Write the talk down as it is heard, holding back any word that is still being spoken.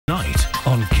Night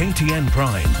on KTN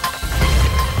Prime.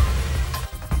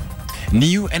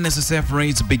 New NSSF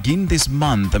rates begin this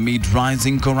month amid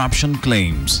rising corruption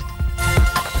claims.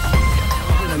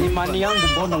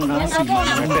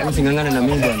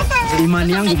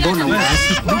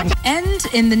 And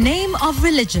in the name of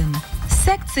religion,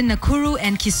 sects in Nakuru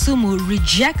and Kisumu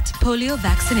reject polio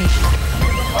vaccination.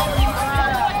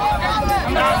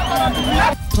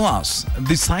 Plus,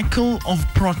 the cycle of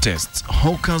protests,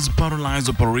 hawkers paralyze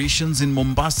operations in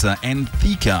Mombasa and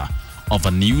Thika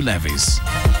over new levies.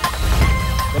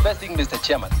 The best thing, Mr.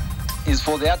 Chairman, is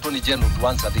for the Attorney General to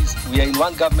answer this. We are in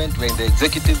one government, we are in the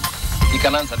executive, he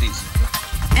can answer this.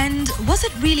 And was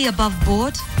it really above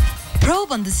board?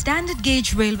 Probe on the standard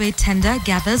gauge railway tender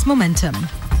gathers momentum.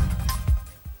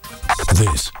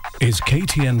 This is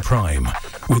KTN Prime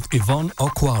with Yvonne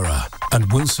Okwara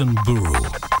and Wilson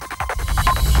Mburu.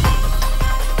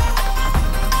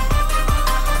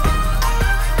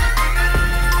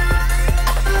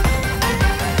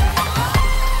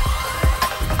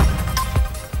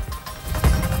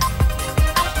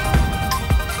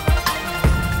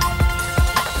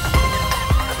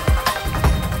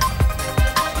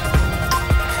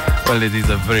 Well, it is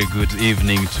a very good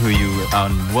evening to you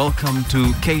and welcome to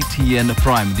KTN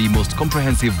Prime, the most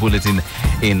comprehensive bulletin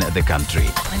in the country.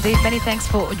 Indeed, many thanks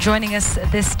for joining us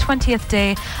this 20th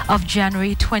day of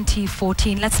January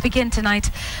 2014. Let's begin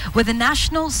tonight with the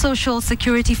National Social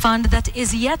Security Fund that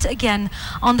is yet again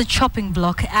on the chopping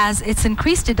block as its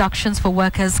increased deductions for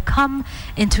workers come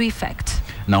into effect.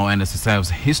 Now, NSSF's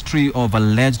history of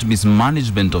alleged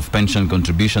mismanagement of pension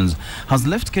contributions has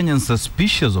left Kenyans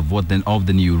suspicious of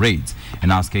the new rates.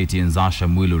 And as KTN's Asha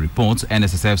Mwilu reports,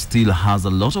 NSSF still has a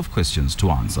lot of questions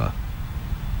to answer.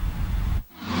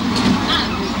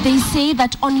 They say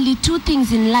that only two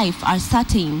things in life are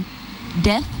certain: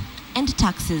 death and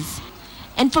taxes.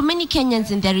 And for many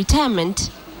Kenyans in their retirement,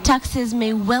 taxes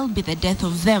may well be the death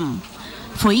of them.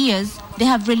 For years, they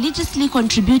have religiously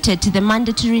contributed to the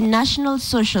mandatory National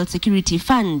Social Security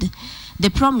Fund. The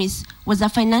promise was a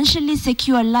financially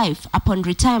secure life upon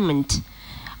retirement.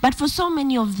 But for so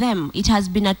many of them, it has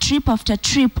been a trip after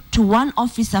trip to one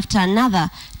office after another,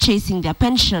 chasing their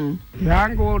pension.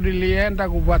 Yangu nilienda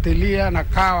kufuatilia na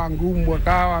kawa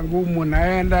ngumu,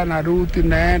 naenda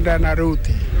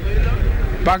naruti.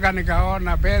 Mpaka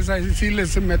nikaona pesa zile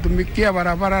zimetumikia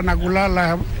barabara na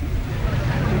kulala.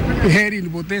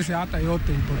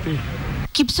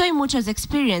 Kipsoi Muto's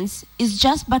experience is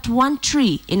just but one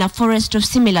tree in a forest of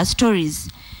similar stories.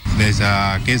 There's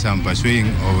a case I'm pursuing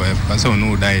of a person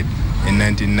who died in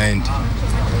 1990.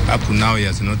 Up to now he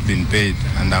has not been paid,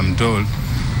 and I'm told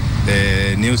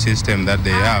the new system that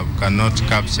they have cannot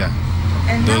capture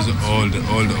those old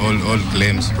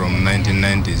claims from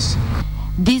 1990s.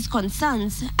 These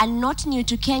concerns are not new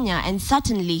to Kenya and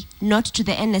certainly not to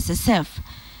the NSSF.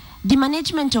 The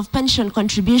management of pension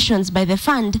contributions by the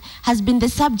fund has been the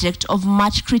subject of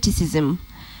much criticism.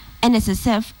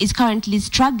 NSSF is currently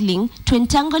struggling to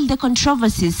entangle the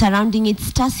controversies surrounding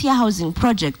its Tasia housing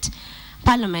project.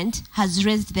 Parliament has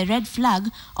raised the red flag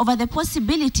over the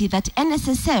possibility that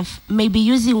NSSF may be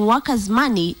using workers'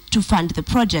 money to fund the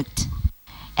project.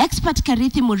 Expert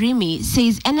Karithi Murimi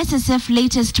says NSSF's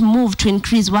latest move to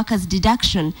increase workers'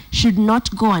 deduction should not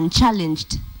go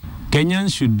unchallenged.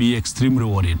 Kenyans should be extremely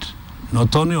worried,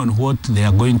 not only on what they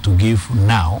are going to give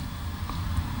now,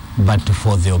 but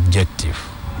for the objective.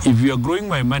 If you are growing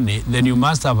my money, then you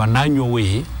must have an annual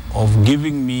way of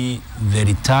giving me the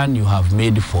return you have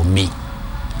made for me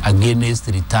against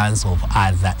the returns of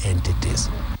other entities.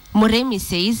 Muremi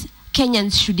says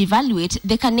Kenyans should evaluate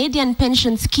the Canadian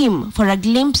pension scheme for a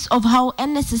glimpse of how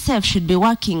NSSF should be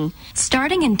working.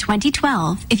 Starting in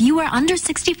 2012, if you are under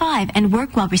 65 and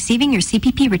work while receiving your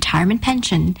CPP retirement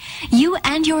pension, you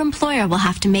and your employer will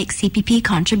have to make CPP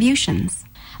contributions.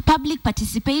 Public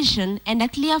participation and a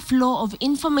clear flow of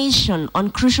information on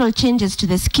crucial changes to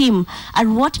the scheme are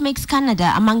what makes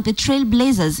Canada among the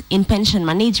trailblazers in pension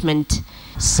management.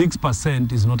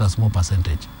 6% is not a small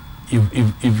percentage.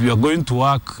 If you are going to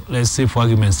work, let's say for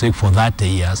argument's sake, for 30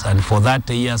 years, and for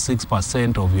 30 years,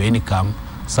 6% of your income,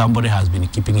 somebody has been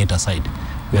keeping it aside.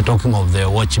 We are talking of the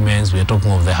watchmen, we are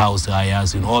talking of the house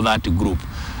hires, in all that group.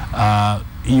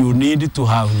 You need to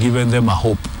have given them a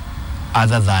hope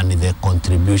other than the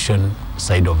contribution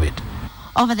side of it.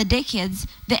 Over the decades,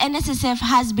 the NSSF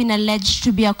has been alleged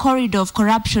to be a corridor of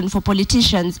corruption for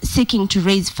politicians seeking to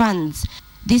raise funds.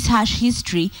 This harsh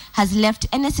history has left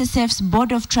NSSF's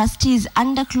Board of Trustees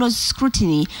under close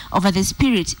scrutiny over the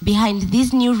spirit behind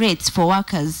these new rates for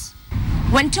workers.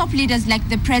 When top leaders like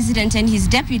the president and his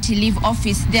deputy leave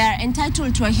office, they are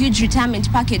entitled to a huge retirement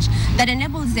package that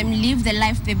enables them live the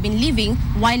life they've been living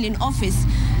while in office.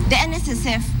 The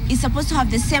NSSF is supposed to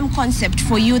have the same concept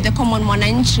for you, the common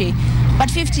mwananchi.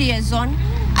 But 50 years on,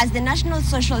 as the National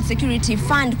Social Security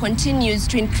Fund continues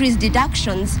to increase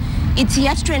deductions, it's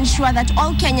yet to ensure that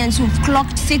all Kenyans who've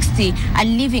clocked 60 are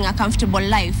living a comfortable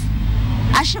life.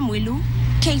 Asha Mwilu,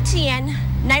 KTN,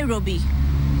 Nairobi.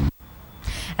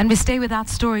 And we stay with that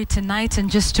story tonight, and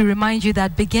just to remind you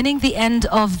that beginning the end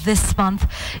of this month,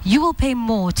 you will pay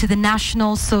more to the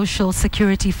National Social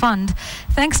Security Fund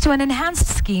thanks to an enhanced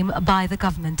scheme by the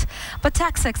government. But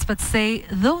tax experts say,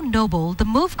 though noble, the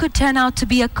move could turn out to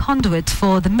be a conduit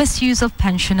for the misuse of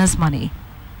pensioners' money.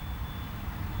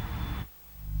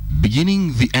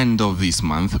 Beginning the end of this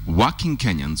month, working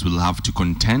Kenyans will have to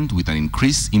contend with an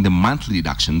increase in the monthly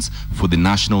deductions for the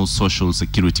National Social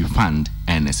Security Fund,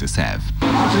 NSSF.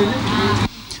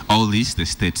 All this, the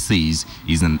state says,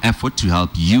 is an effort to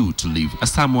help you to live a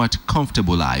somewhat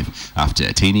comfortable life after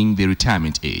attaining the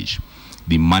retirement age.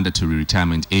 The mandatory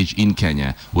retirement age in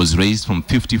Kenya was raised from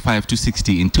 55 to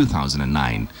 60 in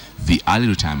 2009. The early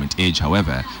retirement age,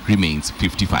 however, remains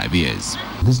 55 years.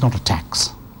 This is not a tax.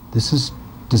 This is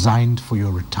designed for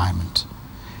your retirement.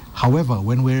 However,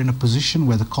 when we're in a position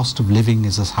where the cost of living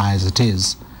is as high as it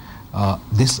is,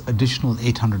 this additional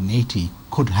 880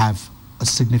 could have a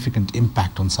significant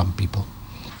impact on some people.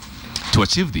 To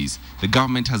achieve this, the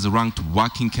government has ranked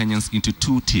working Kenyans into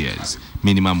two tiers,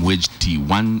 minimum wage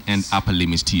T1 and upper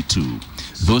limit T2.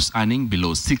 Those earning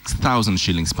below 6,000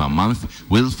 shillings per month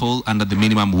will fall under the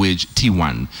minimum wage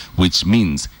T1, which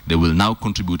means they will now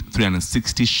contribute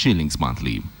 360 shillings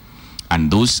monthly. And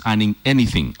those earning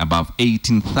anything above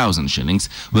 18,000 shillings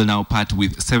will now part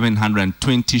with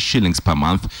 720 shillings per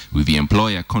month, with the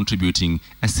employer contributing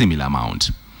a similar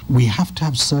amount. We have to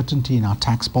have certainty in our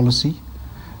tax policy.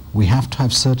 We have to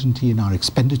have certainty in our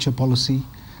expenditure policy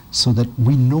so that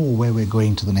we know where we're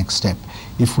going to the next step.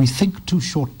 If we think too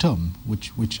short term,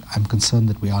 which I'm concerned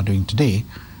that we are doing today,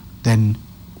 then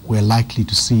we're likely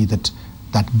to see that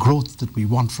that growth that we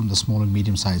want from the small and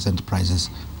medium-sized enterprises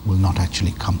will not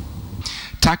actually come.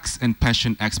 Tax and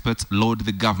pension experts laud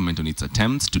the government on its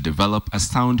attempts to develop a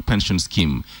sound pension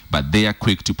scheme, but they are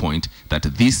quick to point that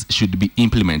this should be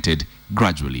implemented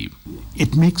gradually.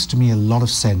 It makes to me a lot of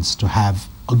sense to have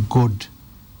a good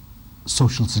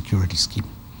social security scheme,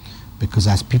 because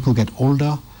as people get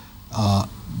older,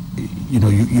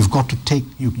 you've got to take,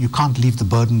 you can't leave the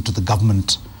burden to the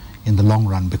government in the long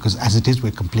run, because as it is,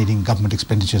 we're complaining government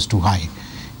expenditure is too high.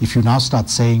 If you now start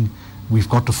saying we've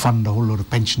got to fund a whole load of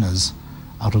pensioners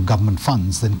out of government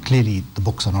funds, then clearly the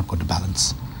books are not going to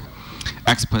balance.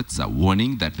 Experts are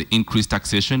warning that the increased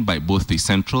taxation by both the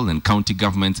central and county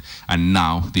governments and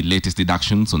now the latest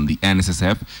deductions on the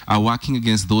NSSF are working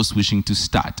against those wishing to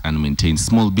start and maintain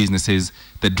small businesses,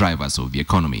 the drivers of the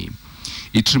economy.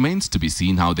 It remains to be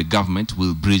seen how the government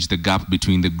will bridge the gap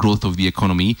between the growth of the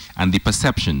economy and the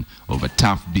perception of a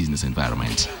tough business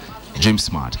environment. James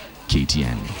Smart,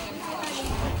 KTN.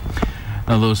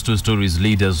 Now, those two stories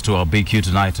lead us to our BQ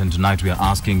tonight, and tonight we are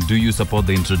asking, do you support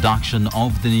the introduction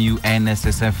of the new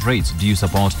NSSF rates? Do you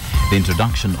support the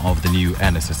introduction of the new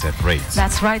NSSF rates?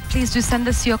 That's right. Please do send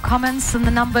us your comments on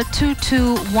the number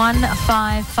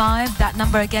 22155. That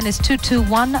number again is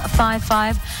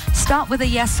 22155. Start with a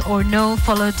yes or no,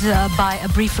 followed by a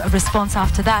brief response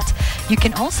after that. You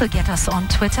can also get us on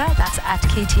Twitter. That's at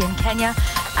KTN Kenya,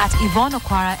 at Yvonne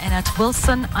Okwara, and at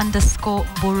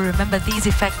Wilson_Mburu. Remember, these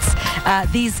effects,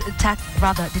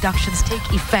 deductions take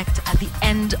effect at the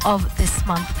end of this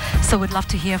month. So we'd love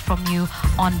to hear from you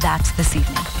on that this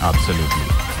evening. Absolutely.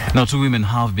 Now, 2 women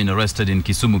have been arrested in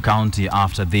Kisumu County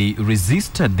after they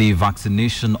resisted the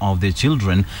vaccination of their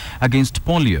children against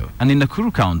polio. And in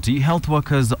Nakuru County, health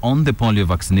workers on the polio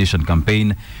vaccination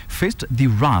campaign faced the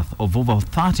wrath of over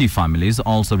 30 families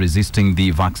also resisting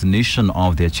the vaccination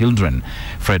of their children.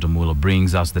 Fred Omulo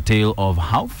brings us the tale of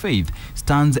how faith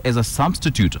stands as a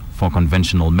substitute for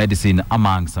conventional medicine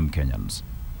among some Kenyans.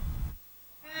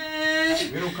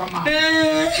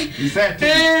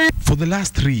 For the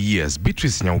last 3 years,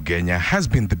 Beatrice Nyaugenya has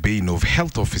been the bane of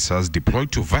health officers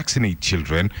deployed to vaccinate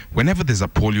children whenever there's a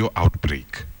polio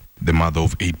outbreak. The mother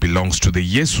of 8 belongs to the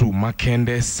Yesu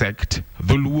Makende sect,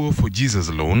 the Luo for Jesus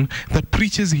alone, that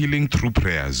preaches healing through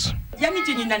prayers.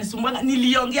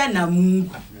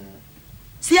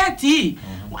 Siati,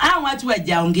 watu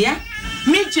wajaongea,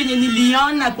 mi chenye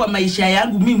niliona kwa maisha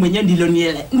yangu, mi mwenye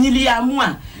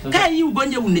niliamua Kaa hii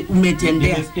ugonjwa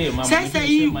umetendea. Sasa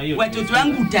hii watoto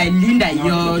wangu utalinda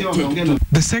yote.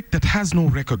 The sect that has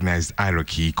no recognized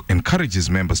hierarchy encourages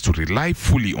members to rely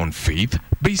fully on faith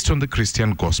based on the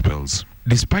Christian Gospels.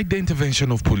 Despite the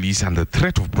intervention of police and the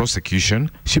threat of prosecution,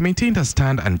 she maintained her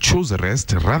stand and chose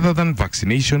arrest rather than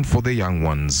vaccination for the young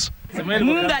ones.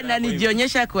 Mungu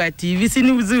ananijionyesha kwa TV, si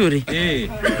ni uzuri?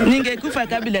 Ningekufa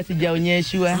kabla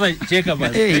sijaonyeshwa. Sasa cheka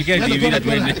basi, cheka TV na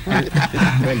twende.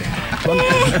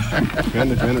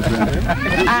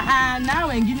 Na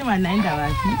wengine wanaenda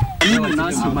wapi?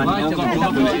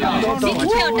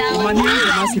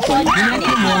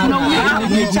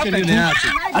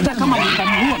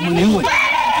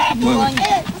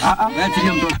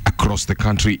 Across the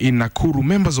country, in Nakuru,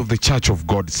 members of the Church of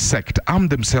God sect armed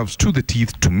themselves to the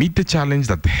teeth to meet the challenge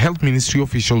that the health ministry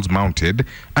officials mounted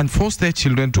and forced their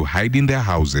children to hide in their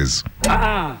houses.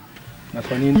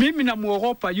 Mimi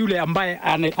namuogopa yule ambaye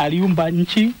aliumba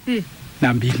nchi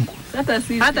na mbingu.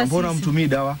 Hata mbona mtumii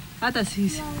dawa? Hata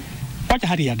sisi. Wacha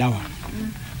hali ya dawa.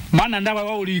 Maana dawa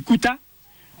wao ulikuta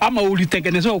ama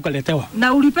ulitengenezwa ukaletewa.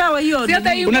 Na ulipewa hiyo.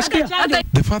 Unasikia?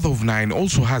 The father of 9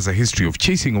 also has a history of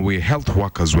chasing away health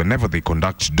workers whenever they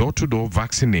conduct door-to-door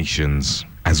vaccinations.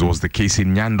 As was the case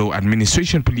in Nyando,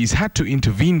 administration police had to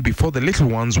intervene before the little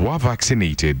ones were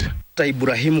vaccinated.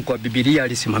 Ibrahimu kwa Biblia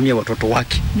alisimamia watoto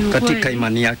wake katika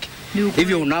imani yake.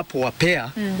 Hivyo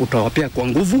unapowapea utawapea kwa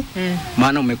nguvu,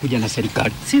 maana umekuja na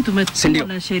serikali. Si tumekuja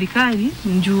na serikali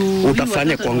njoo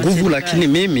utafanya kwa nguvu, lakini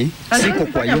mimi siko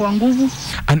kwa hiyo.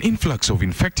 An influx of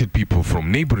infected people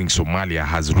from neighboring Somalia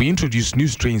has reintroduced new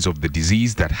strains of the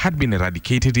disease that had been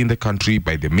eradicated in the country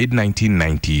by the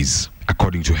mid-1990s.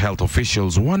 According to health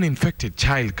officials, one infected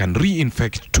child can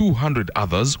reinfect 200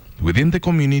 others within the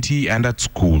community and at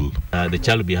school. The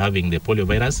child will be having the polio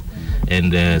virus,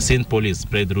 and since polio is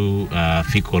spread through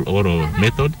fecal oral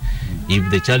method, if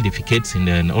the child defecates in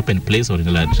an open place or in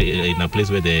a place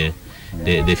where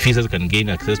the feces can gain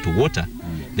access to water,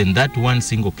 then that one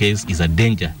single case is a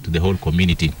danger to the whole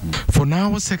community. For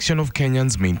now, a section of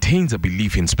Kenyans maintains a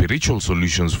belief in spiritual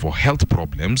solutions for health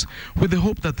problems with the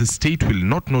hope that the state will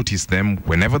not notice them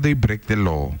whenever they break the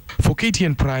law. For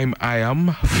KTN Prime, I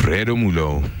am Fredo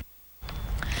Mulo.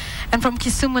 And from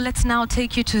Kisumu, let's now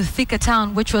take you to Thika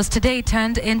town, which was today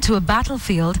turned into a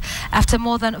battlefield after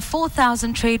more than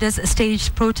 4,000 traders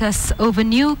staged protests over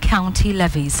new county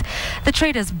levies. The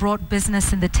traders brought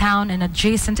business in the town and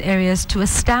adjacent areas to a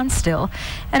standstill.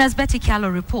 And as Betty Callow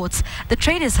reports, the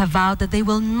traders have vowed that they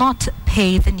will not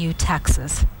pay the new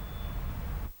taxes.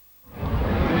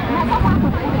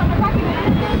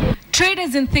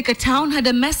 Traders in Thika town had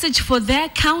a message for their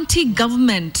county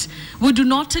government. We do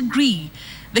not agree.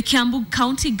 The Kiambu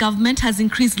County government has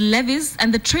increased levies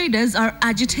and the traders are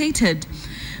agitated.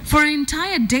 For an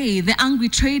entire day, the angry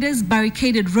traders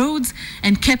barricaded roads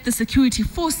and kept the security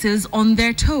forces on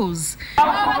their toes.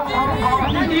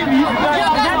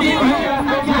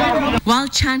 While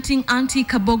chanting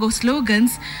anti-Kabogo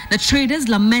slogans, the traders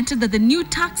lamented that the new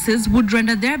taxes would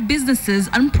render their businesses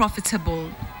unprofitable.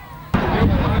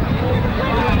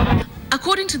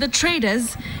 According to the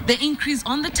traders, the increase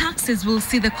on the taxes will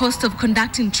see the cost of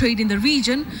conducting trade in the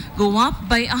region go up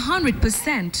by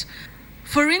 100%.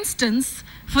 For instance,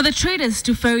 for the traders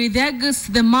to ferry their goods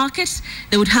to the market,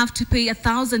 they would have to pay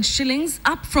 1,000 shillings,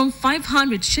 up from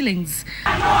 500 shillings.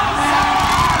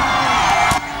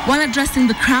 While addressing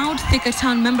the crowd, Thika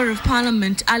Town Member of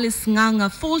Parliament Alice Nganga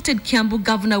faulted Kiambu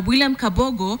Governor William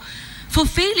Kabogo for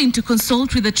failing to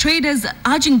consult with the traders,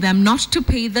 urging them not to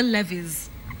pay the levies.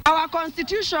 Our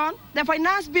constitution, the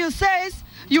finance bill says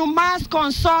you must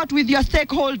consult with your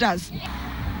stakeholders.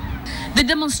 The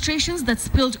demonstrations that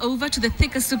spilled over to the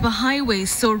Thika superhighway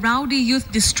saw rowdy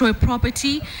youth destroy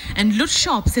property and loot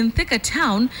shops in Thika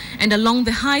town and along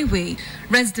the highway.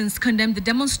 Residents condemned the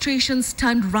demonstrations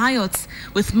turned riots,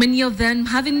 with many of them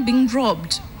having been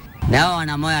robbed. Nao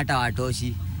wanamoya hata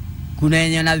watoshi. Kuna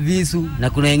wenye na visu na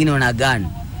kuna wengine wana gun.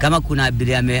 Kama kuna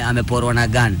abiria ameporwa na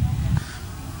gun.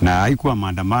 Na haikuwa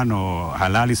maandamano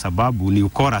halali sababu ni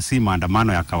ukora, si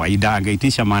maandamano ya kawaida.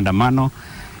 Angeitisha maandamano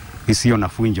isiyo na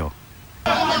funjo.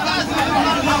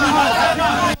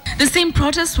 The same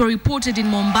protests were reported in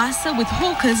Mombasa, with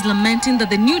hawkers lamenting that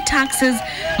the new taxes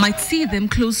might see them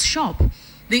close shop.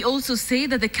 They also say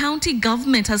that the county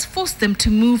government has forced them to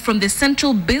move from the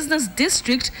central business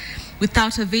district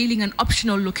without availing an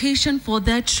optional location for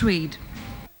their trade.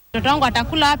 Mtoto wangu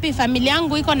atakula wapi? Familia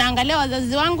yangu iko naangalia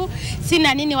wazazi wangu,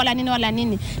 sina nini wala nini wala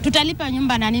nini. Tutalipa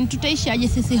nyumba na nini? Tutaishi aje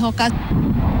sisi hawkers?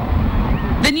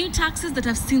 The new taxes that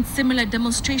have seen similar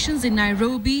demonstrations in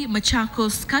Nairobi,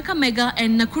 Machakos, Kakamega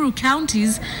and Nakuru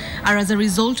counties are as a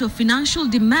result of financial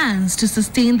demands to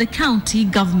sustain the county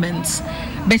governments.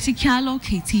 Betty Kyalo,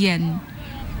 KTN.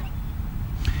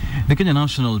 The Kenya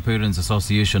National Parents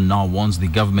Association now wants the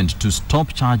government to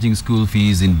stop charging school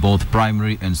fees in both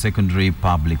primary and secondary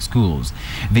public schools.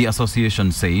 The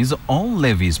association says all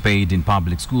levies paid in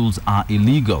public schools are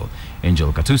illegal.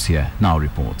 Angel Katusia now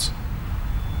reports.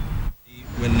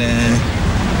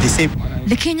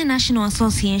 The Kenya National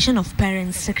Association of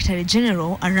Parents Secretary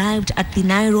General arrived at the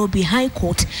Nairobi High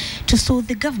Court to sue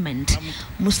the government.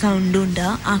 Musa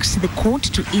Ndunda asked the court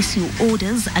to issue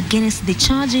orders against the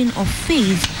charging of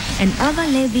fees and other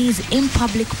levies in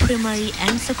public primary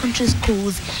and secondary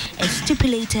schools as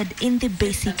stipulated in the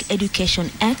Basic Education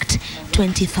Act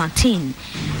 2013.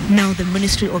 Now the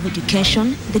Ministry of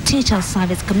Education, the Teachers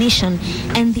Service Commission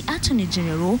and the Attorney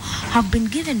General have been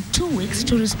given 2 weeks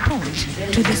to respond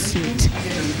to the suit.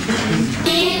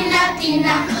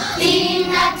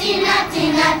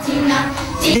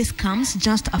 This comes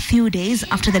just a few days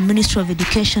after the Ministry of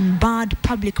Education barred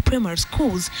public primary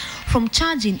schools from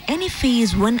charging any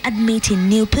fees when admitting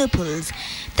new pupils.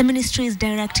 The ministry's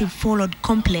directive followed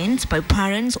complaints by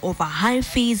parents over high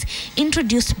fees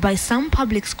introduced by some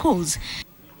public schools.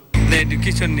 The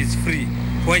education is free.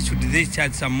 Why should they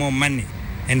charge some more money?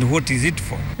 And what is it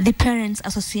for? The Parents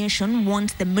Association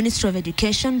wants the Ministry of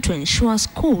Education to ensure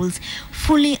schools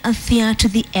fully adhere to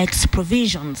the Act's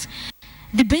provisions.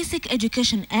 The Basic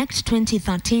Education Act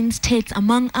 2013 states,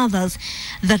 among others,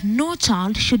 that no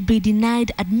child should be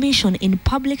denied admission in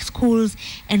public schools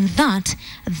and that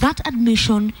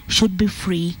admission should be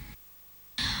free.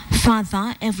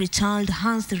 Further, every child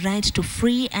has the right to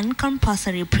free and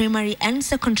compulsory primary and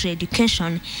secondary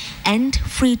education and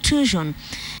free tuition.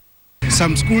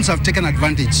 Some schools have taken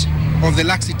advantage of the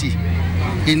laxity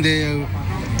in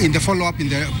the follow-up in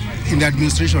the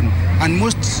administration, and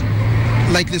most,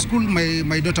 like the school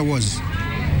my daughter was,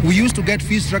 we used to get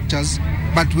fee structures,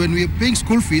 but when we were paying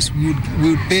school fees, we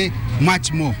would pay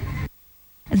much more.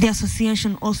 The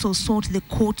association also sought the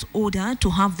court's order to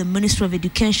have the Ministry of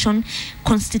Education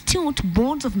constitute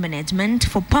boards of management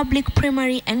for public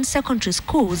primary and secondary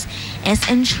schools as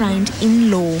enshrined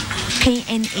in law.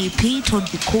 KNAP told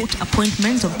the court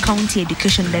appointments of county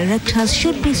education directors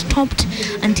should be stopped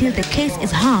until the case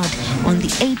is heard on the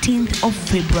 18th of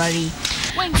February.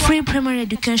 Free primary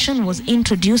education was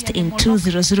introduced in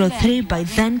 2003 by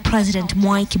then President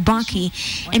Mwai Kibaki,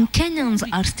 and Kenyans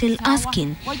are still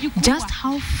asking, just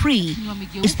how free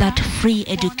is that free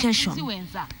education?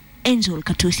 Angel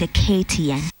Katusia,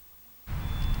 KTN.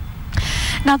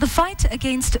 Now, the fight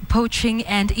against poaching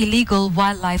and illegal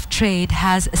wildlife trade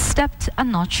has stepped a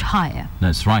notch higher.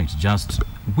 That's right. Just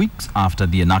weeks after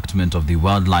the enactment of the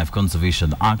Wildlife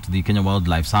Conservation Act, the Kenya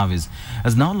Wildlife Service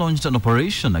has now launched an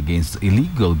operation against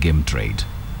illegal game trade.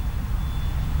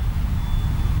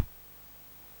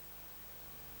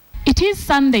 It is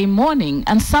Sunday morning,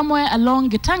 and somewhere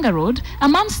along Gitanga Road, a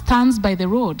man stands by the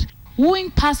road, wooing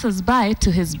passers-by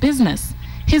to his business.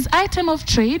 His item of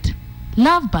trade?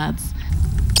 Lovebirds.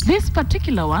 These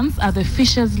particular ones are the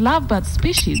fisher's lovebird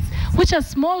species, which are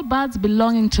small birds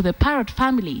belonging to the parrot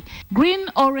family, green,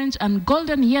 orange and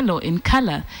golden yellow in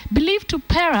color, believed to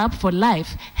pair up for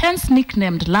life, hence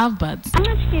nicknamed lovebirds. How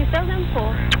much do you sell them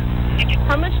for?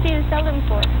 How much do you sell them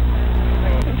for?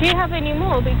 Do you have any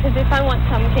more? Because if I want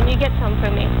some, can you get some for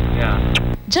me?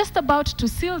 Yeah. Just about to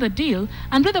seal the deal,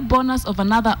 and with a bonus of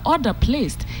another order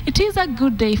placed, it is a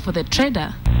good day for the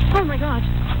trader. Oh my God.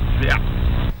 Yeah.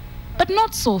 But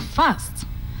not so fast.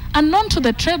 Unknown to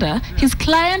the trader, his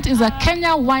client is a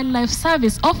Kenya Wildlife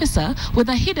Service officer with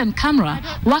a hidden camera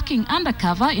working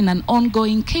undercover in an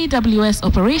ongoing KWS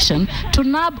operation to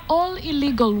nab all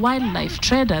illegal wildlife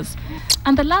traders.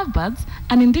 And the lovebirds,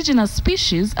 an indigenous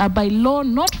species, are by law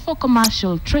not for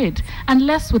commercial trade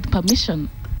unless with permission.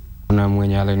 Kuna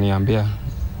mwenye aliniambia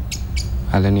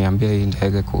hii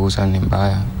ndege kuuza ni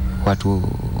mbaya, watu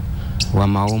wa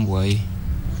maombwa hii.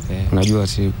 Unajua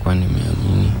si kwa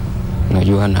nimeamini.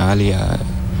 Unajua na hali ya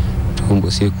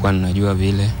tumbo si kwa najua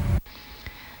vile.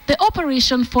 The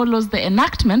operation follows the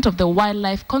enactment of the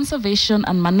Wildlife Conservation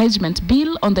and Management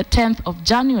Bill on the 10th of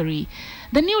January.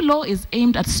 The new law is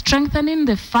aimed at strengthening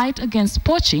the fight against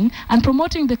poaching and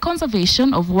promoting the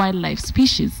conservation of wildlife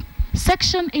species.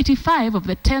 Section 85 of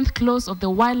the 10th clause of the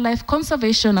Wildlife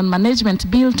Conservation and Management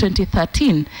Bill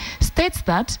 2013 states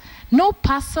that no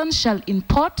person shall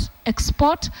import,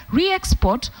 export,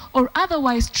 re-export, or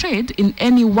otherwise trade in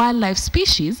any wildlife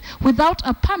species without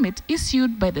a permit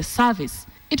issued by the service.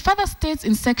 It further states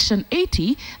in Section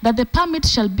 80 that the permit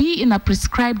shall be in a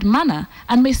prescribed manner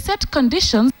and may set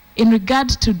conditions in regard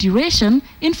to duration,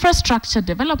 infrastructure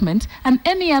development, and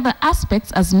any other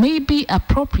aspects as may be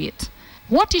appropriate.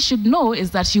 What you should know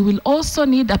is that you will also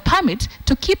need a permit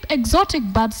to keep exotic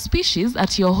bird species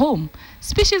at your home,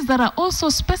 species that are also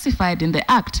specified in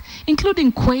the Act,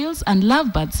 including quails and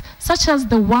lovebirds, such as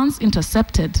the ones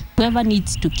intercepted. Whoever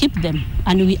needs to keep them,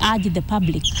 and we urge the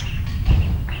public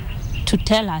to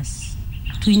tell us,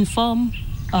 to inform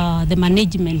the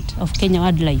management of Kenya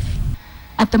Wildlife.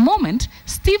 At the moment,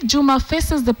 Steve Juma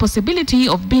faces the possibility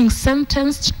of being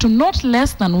sentenced to not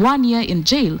less than 1 year in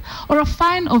jail or a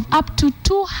fine of up to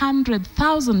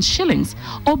 200,000 shillings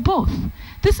or both.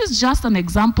 This is just an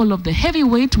example of the heavy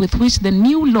weight with which the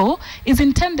new law is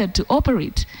intended to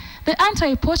operate. The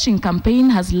anti-poaching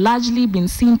campaign has largely been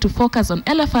seen to focus on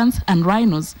elephants and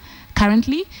rhinos.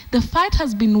 Currently, the fight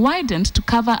has been widened to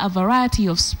cover a variety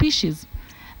of species.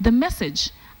 The message,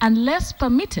 unless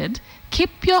permitted,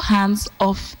 keep your hands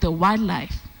off the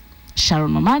wildlife.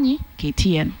 Sharon Momanyi,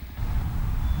 KTN.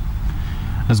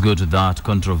 Let's go to that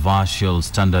controversial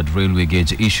standard railway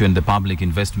gauge issue, and the Public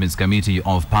Investments Committee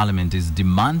of Parliament is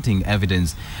demanding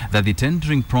evidence that the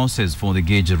tendering process for the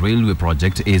gauge railway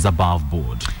project is above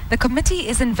board. The committee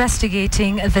is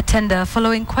investigating the tender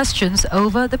following questions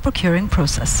over the procuring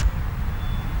process.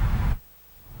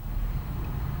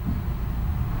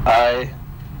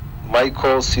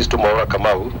 Michael Sistomora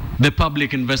Kamau. The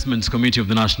Public Investments Committee of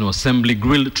the National Assembly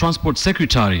grilled Transport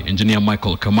Secretary Engineer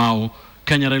Michael Kamau,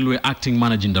 Kenya Railway Acting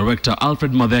Managing Director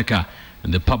Alfred Madheka,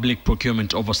 and the Public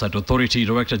Procurement Oversight Authority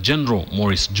Director General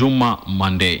Maurice Juma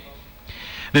Monday.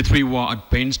 The three were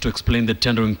at pains to explain the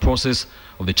tendering process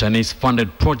of the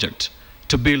Chinese-funded project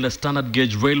to build a standard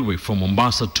gauge railway from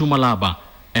Mombasa to Malaba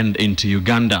and into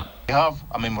Uganda. We have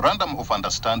a memorandum of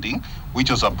understanding which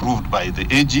was approved by the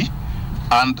AG,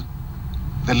 and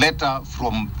the letter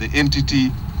from the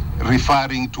entity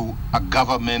referring to a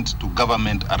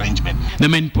government-to-government arrangement. The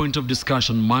main point of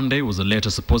discussion Monday was a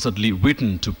letter supposedly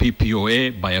written to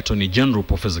PPOA by Attorney General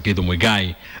Professor Githu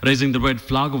Muigai, raising the red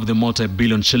flag of the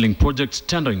multi-billion shilling project's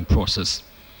tendering process.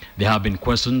 There have been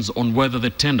questions on whether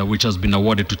the tender, which has been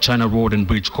awarded to China Road and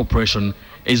Bridge Corporation,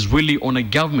 is really on a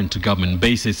government-to-government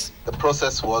basis. The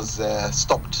process was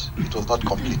stopped. It was not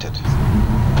completed.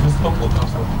 It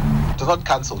was not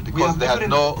cancelled because they had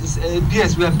no...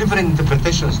 Yes, we have different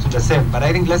interpretations to the same, but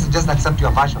I think let's just accept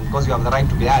your version because you have the right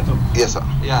to be heard. Yes, sir.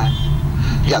 Yeah.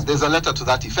 Yeah, there's a letter to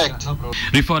that effect. Yeah, no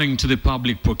Referring to the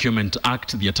Public Procurement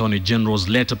Act, the Attorney General's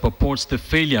letter purports the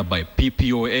failure by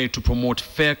PPOA to promote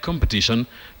fair competition,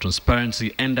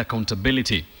 transparency and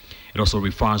accountability. It also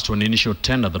refers to an initial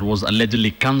tender that was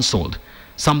allegedly cancelled,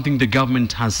 something the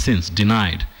government has since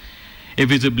denied. A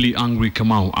visibly angry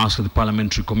Kamau asked the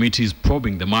parliamentary committees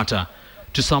probing the matter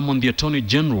to summon the Attorney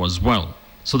General as well,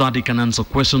 so that he can answer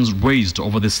questions raised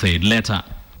over the said letter.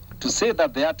 To say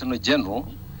that the Attorney General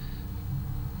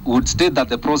would state that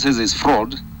the process is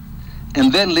fraud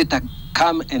and then later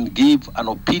come and give an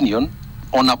opinion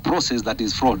on a process that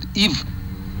is fraud, if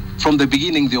from the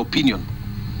beginning the opinion,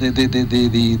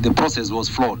 the process was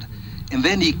flawed, and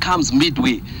then he comes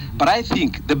midway. But I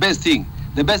think the best thing,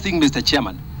 Mr.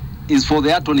 Chairman, is for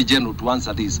the Attorney General to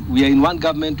answer this. We are in one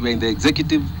government, we are in the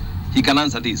executive, he can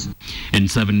answer this. In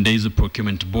 7 days, the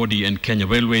procurement body and Kenya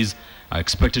Railways are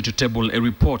expected to table a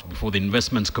report before the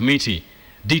Investments Committee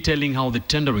detailing how the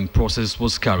tendering process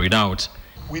was carried out.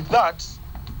 With that,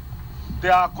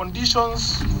 there are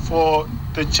conditions for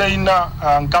the China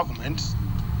government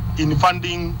in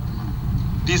funding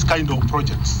these kind of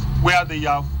projects, where they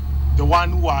have the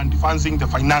one who are advancing the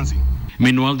financing.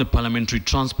 Meanwhile, the Parliamentary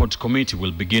Transport Committee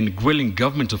will begin grilling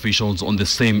government officials on the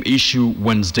same issue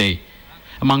Wednesday.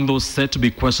 Among those set to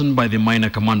be questioned by the Minor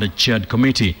Commander Chaired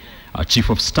Committee are Chief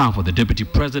of Staff of the Deputy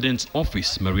President's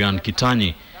Office, Marianne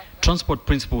Kitanyi, Transport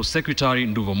Principal Secretary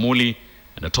Nduva Muli,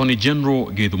 and Attorney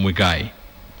General Githu Muigai.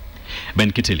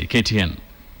 Ben Kitili, KTN.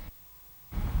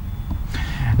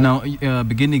 Now,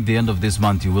 beginning the end of this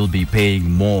month, you will be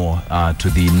paying more to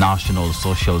the National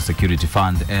Social Security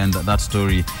Fund, and that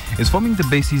story is forming the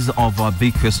basis of our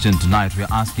big question tonight. We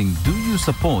are asking, do you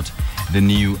support the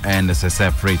new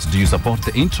NSSF rates? Do you support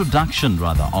the introduction,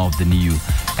 rather, of the new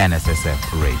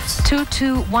NSSF rates?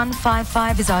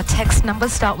 22155 is our text number.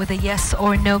 Start with a yes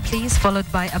or no, please, followed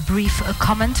by a brief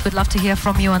comment. We'd love to hear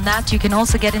from you on that. You can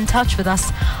also get in touch with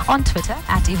us on Twitter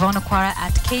at Yvonne Okwara,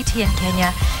 at KTN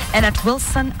Kenya, and at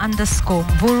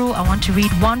Wilson_Mburu. I want to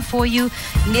read one for you.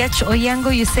 Liech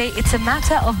Oyengo, you say it's a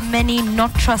matter of many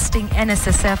not trusting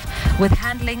NSSF with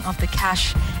handling of the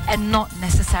cash and not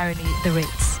necessarily the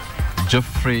rates.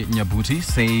 Geoffrey Nyabuti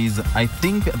says, I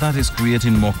think that is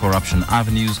creating more corruption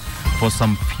avenues for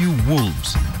some few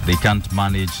wolves. They can't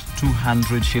manage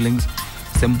 200 shillings.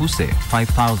 Sembuse,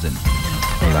 5,000.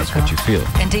 Well, that's what you feel.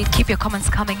 Indeed, keep your comments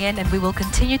coming in and we will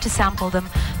continue to sample them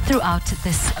throughout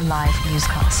this live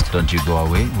newscast. Don't you go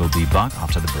away. We'll be back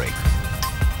after the break.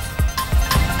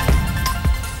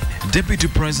 Deputy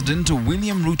President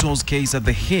William Ruto's case at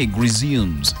The Hague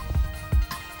resumes.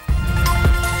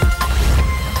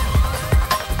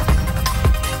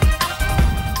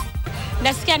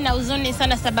 Nasikia na huzuni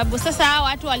sana sababu sasa hao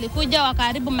watu walikuja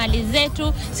wakaribu mali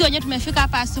zetu. Si wenyewe tumefika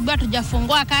hapa asubuhi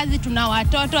tujafungua kazi, tuna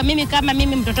watoto.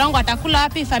 Mimi mtoto wangu atakula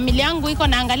wapi? Familia yangu iko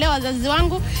naangalia wazazi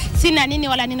wangu, sina nini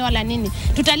wala nini.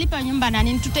 Tutalipa nyumba na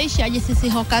nini? Tutaishi aje sisi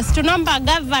hawkers? Tunaomba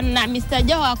governor Mr.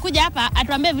 Joho akuja hapa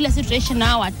atuambie vile sisi tutaishi na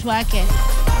hao watu wake.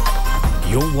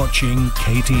 You're watching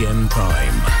KTN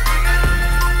Prime.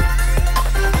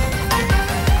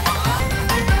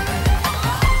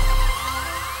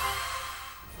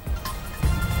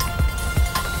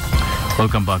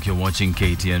 Welcome back. You're watching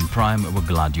KTN Prime. We're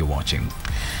glad you're watching.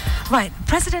 Right.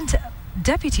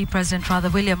 Deputy President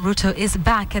William Ruto is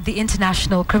back at the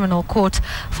International Criminal Court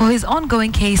for his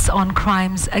ongoing case on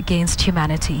crimes against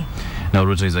humanity. Now,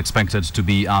 Ruto is expected to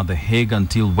be at The Hague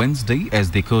until Wednesday as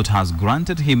the court has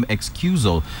granted him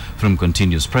excusal from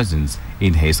continuous presence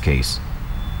in his case.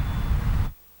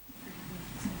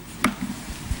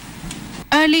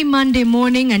 Early Monday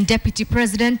morning, and Deputy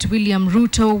President William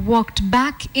Ruto walked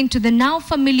back into the now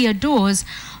familiar doors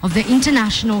of the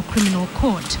International Criminal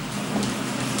Court.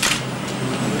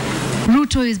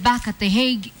 Ruto is back at The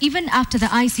Hague even after the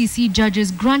ICC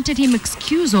judges granted him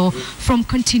excusal from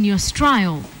continuous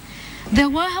trial. There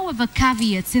were, however,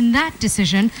 caveats in that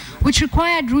decision which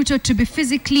required Ruto to be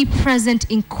physically present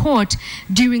in court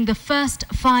during the first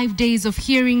 5 days of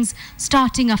hearings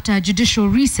starting after a judicial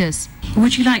recess.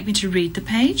 Would you like me to read the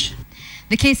page?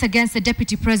 The case against the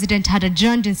Deputy President had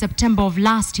adjourned in September of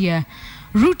last year.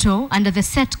 Ruto, under the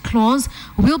set clause,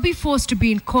 will be forced to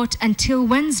be in court until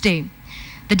Wednesday.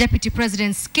 The Deputy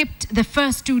President skipped the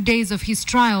first 2 days of his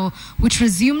trial, which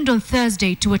resumed on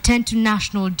Thursday, to attend to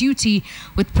national duty,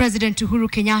 with President Uhuru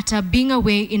Kenyatta being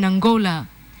away in Angola.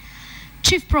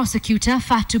 Chief Prosecutor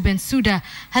Fatu Bensouda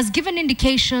has given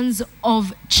indications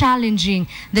of challenging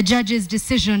the judge's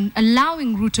decision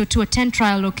allowing Ruto to attend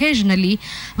trial occasionally,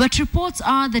 but reports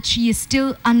are that she is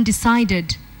still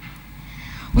undecided.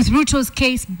 With Ruto's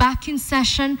case back in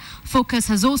session, focus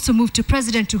has also moved to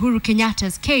President Uhuru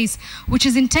Kenyatta's case, which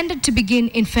is intended to begin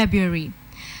in February.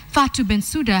 Fatu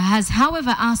Bensouda has,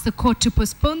 however, asked the court to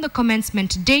postpone the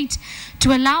commencement date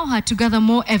to allow her to gather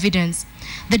more evidence.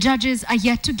 The judges are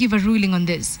yet to give a ruling on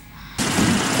this.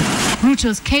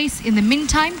 Ruto's case, in the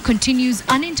meantime, continues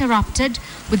uninterrupted,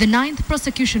 with the 9th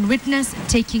prosecution witness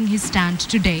taking his stand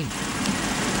today.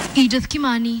 Edith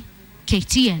Kimani,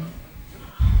 KTN.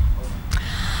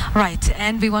 Right,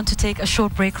 and we want to take a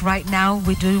short break right now.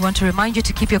 We do want to remind you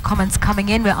to keep your comments coming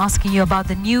in. We're asking you about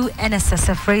the new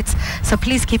NSSF rates, so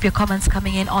please keep your comments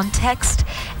coming in on text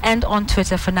and on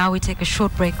Twitter. For now, we take a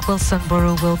short break.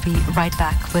 Mburu will be right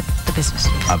back with the business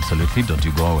news. Absolutely, don't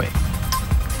you go away.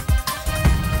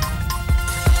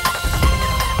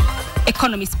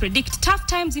 Economists predict tough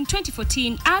times in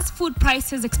 2014 as food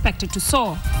prices expected to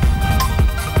soar.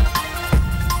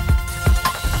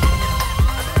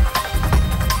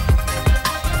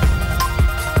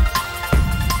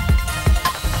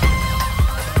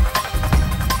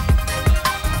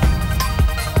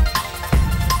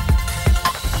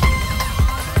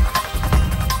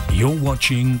 You're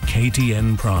watching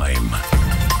KTN Prime.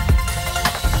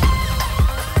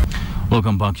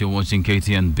 Welcome back. You're watching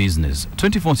KTN Business.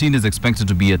 2014 is expected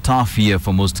to be a tough year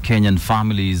for most Kenyan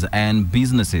families and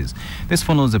businesses. This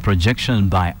follows a projection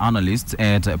by analysts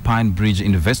at Pine Bridge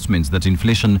Investments that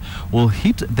inflation will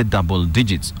hit the double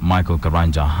digits. Michael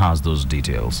Karanja has those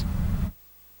details.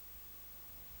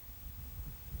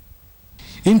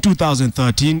 In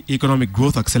 2013, economic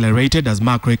growth accelerated as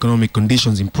macroeconomic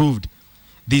conditions improved.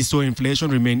 This saw inflation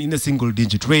remain in the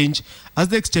single-digit range as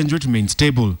the exchange rate remained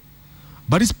stable.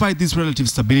 But despite this relative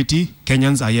stability,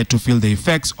 Kenyans are yet to feel the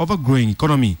effects of a growing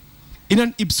economy. In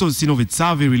an Ipsos Synovate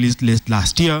survey released late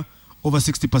last year, over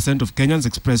 60% of Kenyans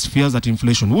expressed fears that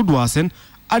inflation would worsen,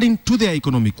 adding to their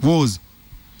economic woes.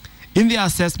 In their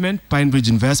assessment, Pine Bridge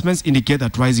Investments indicate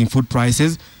that rising food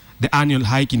prices, the annual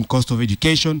hike in cost of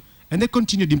education, and the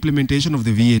continued implementation of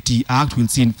the VAT Act will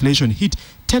see inflation hit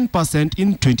 10%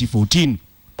 in 2014.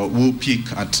 Will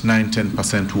peak at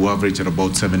 9-10%, will average at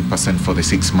about 7% for the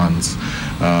 6 months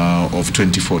of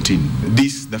 2014.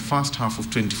 The first half of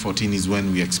 2014 is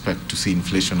when we expect to see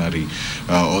inflationary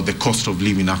or the cost of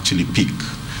living actually peak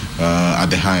at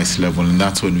the highest level, and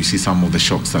that's when we see some of the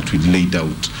shocks that we laid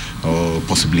out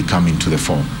possibly come into the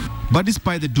fore. But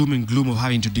despite the doom and gloom of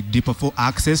having to dig deeper for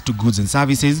access to goods and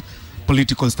services,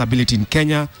 political stability in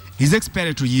Kenya is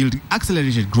expected to yield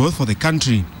accelerated growth for the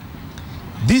country.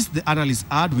 This, the analysts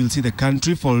add, will see the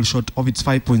country fall short of its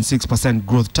 5.6%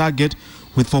 growth target,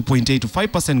 with 4.8 to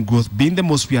 5% growth being the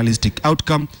most realistic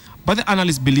outcome. But the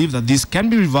analysts believe that this can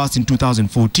be reversed in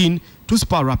 2014 to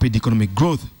spur rapid economic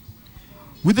growth.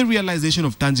 With the realization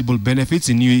of tangible benefits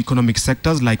in new economic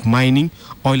sectors like mining,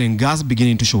 oil and gas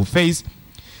beginning to show face,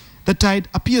 the tide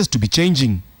appears to be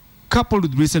changing. Coupled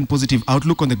with recent positive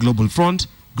outlook on the global front,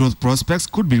 growth prospects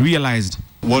could be realized.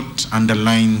 What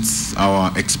underlines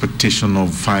our expectation of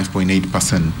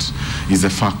 5.8% is the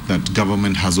fact that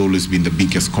government has always been the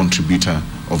biggest contributor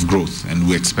of growth, and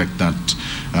we expect that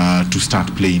to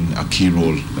start playing a key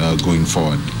role going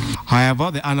forward.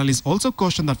 However, the analysts also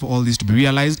caution that for all this to be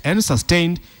realized and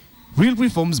sustained, real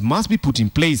reforms must be put in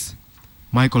place.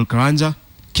 Michael Karanja,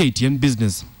 KTN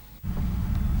Business.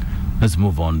 Let's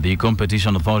move on. The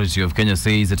Competition Authority of Kenya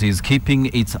says it is keeping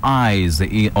its eyes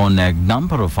on a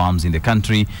number of farms in the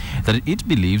country that it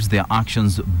believes their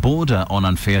actions border on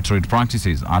unfair trade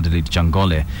practices. Adelaide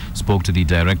Changole spoke to the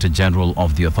Director General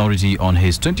of the authority on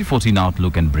his 2014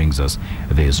 outlook and brings us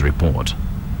this report.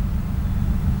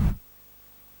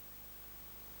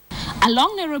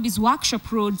 Along Nairobi's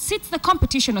Workshop Road sits the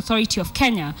Competition Authority of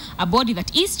Kenya, a body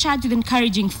that is charged with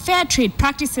encouraging fair trade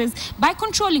practices by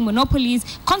controlling monopolies,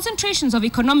 concentrations of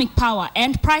economic power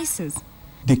and prices.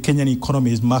 The Kenyan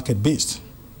economy is market-based,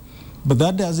 but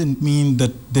that doesn't mean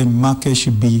that the market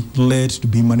should be led to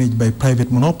be managed by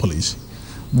private monopolies.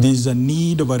 There's a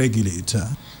need of a regulator.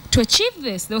 To achieve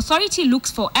this, the authority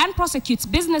looks for and prosecutes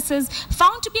businesses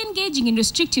found to be engaging in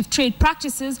restrictive trade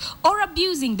practices or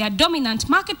abusing their dominant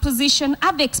market position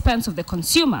at the expense of the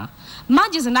consumer.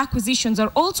 Mergers and acquisitions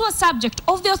are also a subject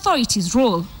of the authority's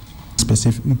role.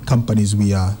 Specific companies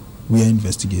we are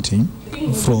investigating,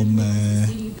 from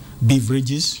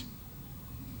beverages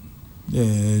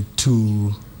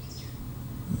to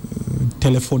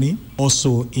telephony.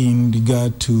 Also, in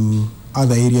regard to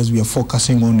other areas we are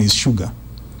focusing on is sugar.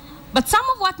 But some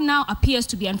of what now appears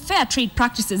to be unfair trade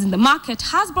practices in the market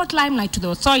has brought limelight to the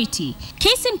authority.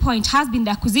 Case in point has been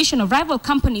the acquisition of rival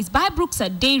companies by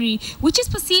Brookside Dairy, which is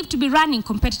perceived to be running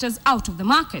competitors out of the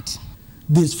market.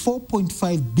 There's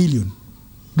 4.5 billion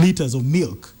liters of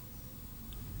milk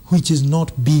which is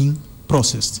not being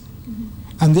processed.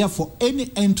 And therefore,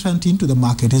 any entrant into the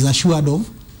market is assured of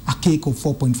a cake of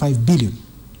 4.5 billion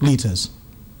liters.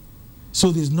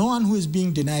 So there's no one who is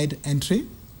being denied entry,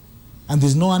 and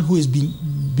there's no one who is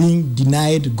being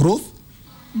denied growth.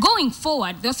 Going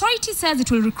forward, the authority says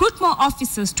it will recruit more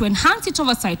officers to enhance its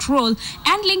oversight role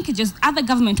and linkages with other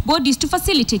government bodies to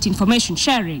facilitate information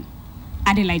sharing.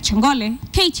 Adelaide Changole,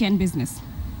 KTN Business.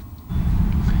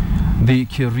 The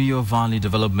Kerio Valley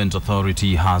Development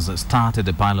Authority has started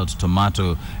a pilot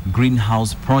tomato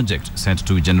greenhouse project set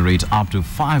to generate up to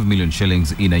 5 million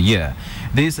shillings in a year.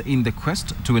 This in the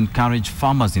quest to encourage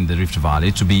farmers in the Rift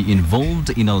Valley to be involved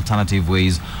in alternative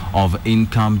ways of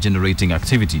income-generating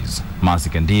activities. Marcy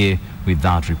Kandie with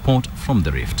that report from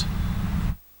the Rift.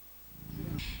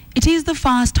 It is the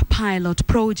first pilot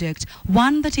project,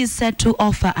 one that is set to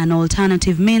offer an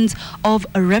alternative means of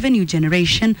revenue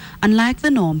generation, unlike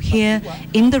the norm here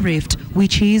in the Rift,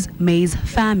 which is maize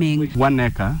farming. 1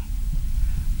 acre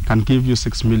can give you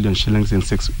 6 million shillings in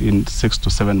 6 to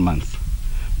 7 months,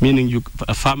 meaning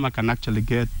a farmer can actually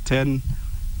get 10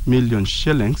 million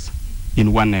shillings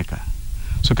in 1 acre.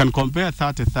 So you can compare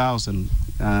 30,000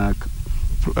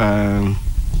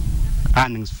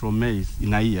 earnings from maize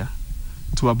in a year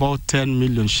to about 10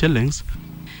 million shillings.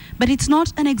 But it's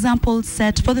not an example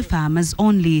set for the farmers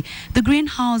only. The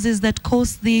greenhouses that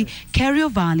cost the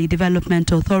Kerio Valley Development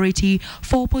Authority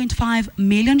 4.5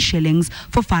 million shillings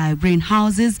for 5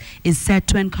 greenhouses is set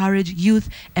to encourage youth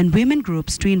and women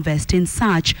groups to invest in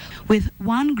such, with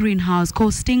one greenhouse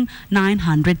costing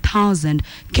 900,000,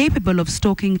 capable of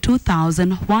stocking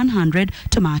 2,100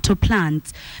 tomato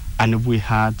plants. And if we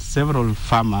had several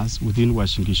farmers within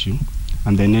Uasin Gishu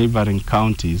and the neighboring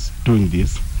counties doing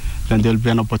this, then there will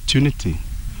be an opportunity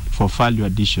for value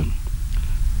addition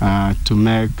to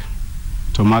make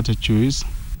tomato juice.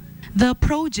 The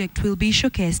project will be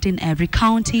showcased in every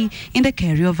county in the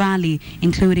Kerio Valley,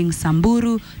 including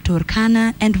Mburu,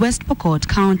 Turkana and West Pokot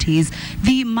counties.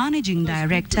 The managing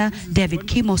director, David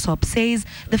Kimosop, says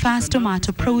the Fast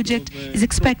Tomato project is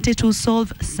expected to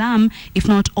solve some, if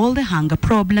not all, the hunger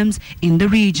problems in the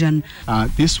region.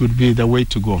 This would be the way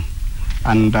to go.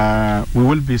 And we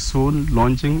will be soon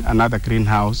launching another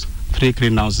greenhouse, 3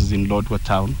 greenhouses in Lodwar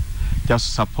town, just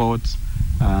to support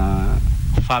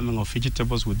farming of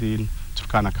vegetables within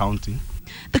Turkana County.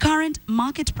 The current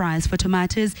market price for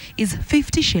tomatoes is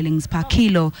 50 shillings per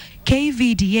kilo.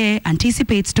 KVDA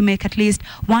anticipates to make at least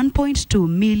 1.2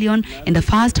 million in the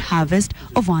first harvest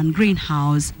of one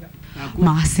greenhouse.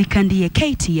 Marcy Kandie,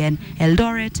 KTN,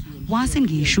 Eldoret, Uasin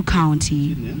Gishu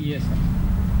County.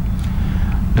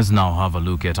 Let's now have a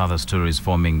look at other stories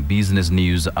forming business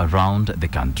news around the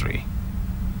country.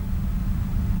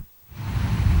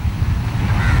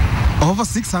 Over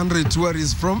 600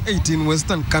 tourists from 18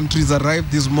 Western countries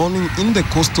arrived this morning in the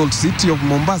coastal city of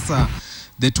Mombasa.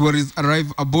 The tourists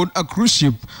arrived aboard a cruise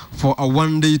ship for a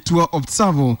one-day tour of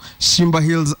Tsavo, Shimba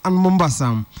Hills and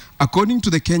Mombasa. According to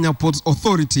the Kenya Ports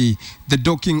Authority, the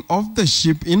docking of the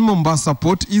ship in Mombasa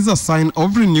port is a sign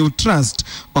of renewed trust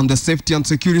on the safety and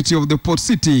security of the port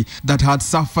city that had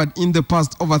suffered in the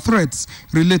past over threats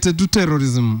related to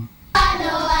terrorism.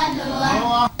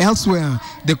 Elsewhere,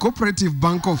 the Cooperative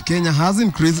Bank of Kenya has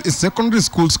increased its secondary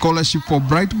school scholarship for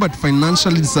bright but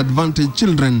financially disadvantaged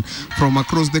children from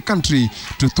across the country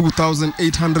to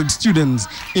 2,800 students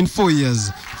in 4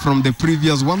 years, from the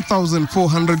previous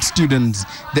 1,400 students.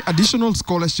 The additional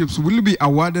scholarships will be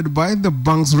awarded by the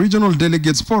bank's Regional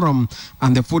Delegates Forum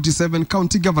and the 47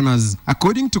 county governors.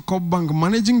 According to Coop Bank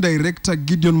Managing Director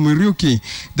Gideon Muriuki,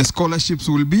 the scholarships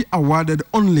will be awarded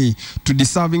only to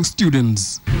deserving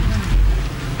students.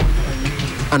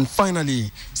 And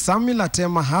finally, Sami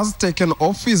Latema has taken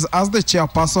office as the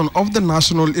chairperson of the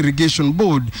National Irrigation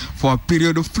Board for a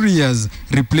period of 3 years,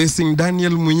 replacing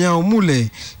Daniel Munyao Mule.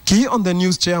 Key on the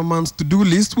new chairman's to-do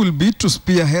list will be to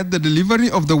spearhead the delivery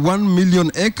of the 1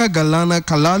 million acre Galana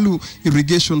Kalalu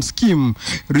irrigation scheme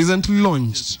recently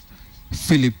launched.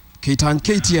 Philip Keitan,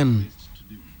 KTN.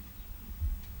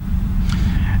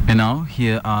 And now,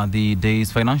 here are the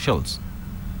day's financials.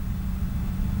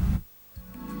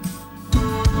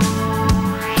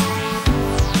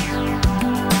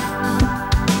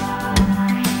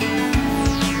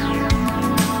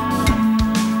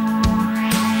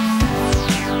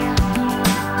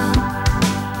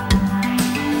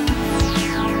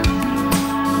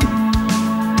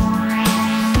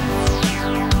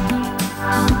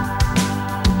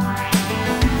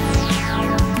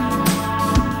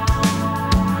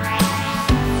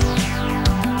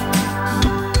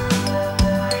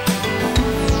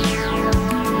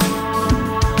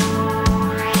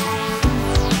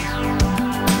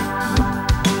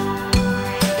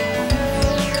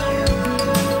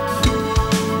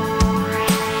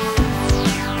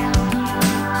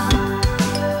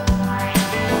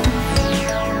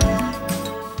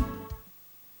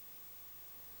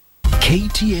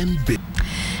 KTN.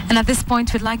 And at this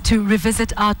point, we'd like to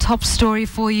revisit our top story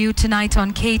for you tonight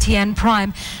on KTN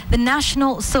Prime. The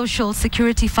National Social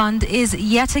Security Fund is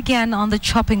yet again on the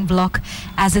chopping block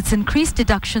as its increased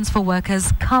deductions for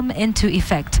workers come into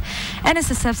effect.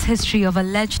 NSSF's history of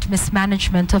alleged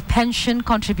mismanagement of pension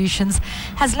contributions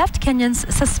has left Kenyans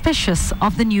suspicious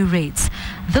of the new rates.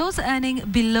 Those earning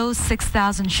below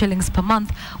 6,000 shillings per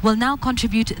month will now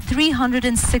contribute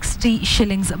 360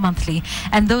 shillings monthly,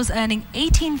 and those earning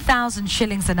 18,000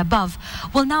 shillings and above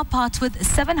will now part with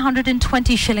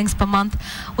 720 shillings per month,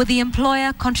 with the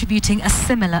employer contributing a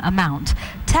similar amount.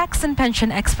 Tax and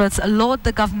pension experts laud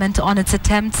the government on its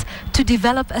attempts to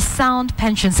develop a sound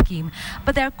pension scheme,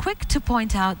 but they're quick to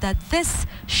point out that this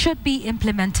should be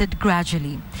implemented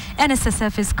gradually.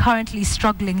 NSSF is currently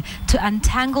struggling to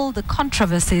untangle the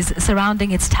controversies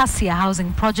surrounding its Tasia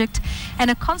housing project, and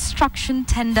a construction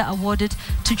tender awarded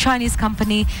to Chinese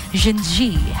company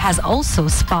Jinji has also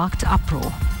sparked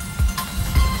uproar.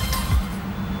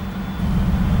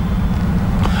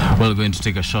 Well, we're going to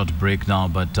take a short break now,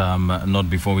 but not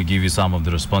before we give you some of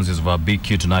the responses of our big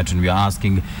Q tonight when we are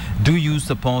asking, do you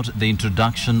support the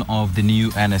introduction of the new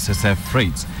NSSF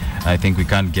rates? I think we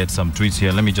can get some tweets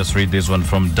here. Let me just read this one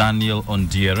from Daniel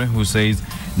Ondiere, who says,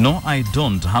 no, I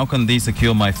don't. How can they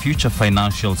secure my future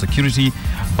financial security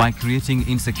by creating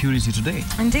insecurity today?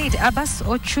 Indeed. Abbas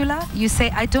Ochula, you say,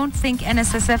 I don't think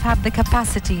NSSF have the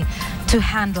capacity to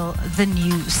handle the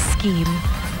new scheme.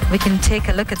 We can take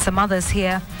a look at some others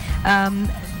here.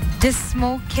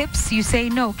 dismal kips? You say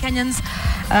no. Kenyans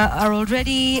are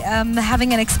already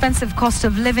having an expensive cost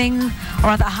of living, or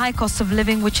rather a high cost of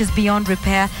living, which is beyond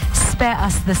repair. Spare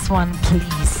us this one,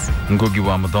 please. Ngugi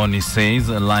wa Muthoni says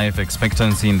life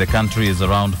expectancy in the country is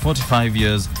around 45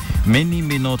 years. Many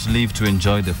may not live to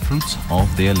enjoy the fruits of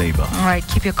their labor. All right,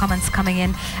 keep your comments coming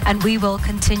in, and we will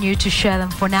continue to share them.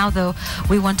 For now, though,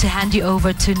 we want to hand you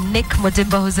over to Nick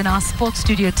Modimba, who's in our sports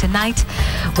studio tonight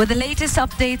with the latest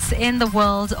updates in the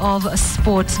world of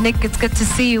sport. Nick, it's good to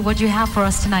see you. What do you have for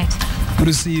us tonight? Good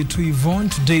to see you too, Yvonne.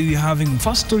 Today we're having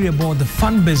first story about the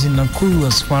fan base in Nakuru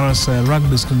as far as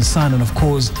rugby is concerned, and of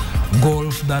course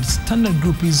golf that Standard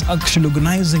Group is actually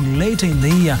organizing later in the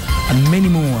year, and many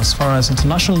more as far as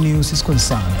international news is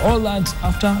concerned. All that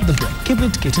after the break. Keep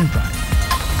it KTN Prime.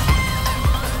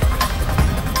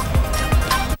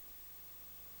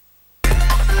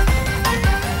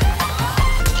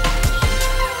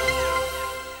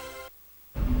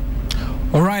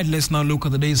 All right, let's now look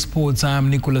at the day's sports. I'm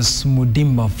Nicholas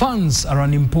Mudimba. Fans are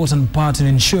an important part in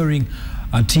ensuring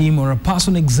a team or a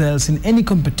person excels in any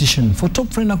competition. For top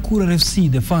friend Nakuru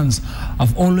FC, the fans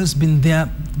have always been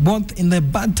there, both in the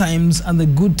bad times and the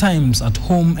good times, at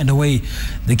home and away.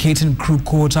 The KTN crew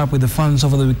caught up with the fans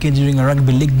over the weekend during a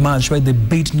rugby league match where they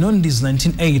beat Nondi's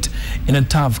 19-8 in a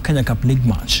tough Kenya Cup League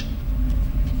match.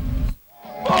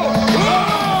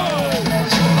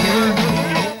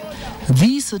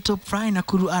 These top fry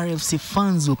Nakuru RFC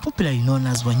fans were popularly known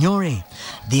as Wanyore.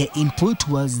 Their input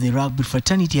towards the rugby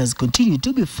fraternity has continued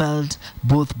to be felt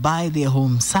both by their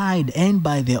home side and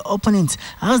by their opponents,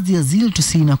 as their zeal to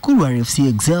see Nakuru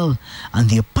RFC excel and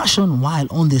their passion while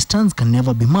on the stands can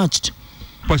never be matched.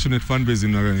 Passionate fan base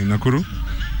in Nakuru.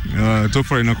 Top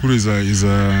fry Nakuru is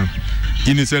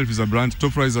in itself is a brand.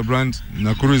 Top fry is a brand.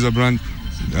 Nakuru is a brand.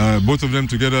 Both of them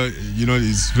together, you know,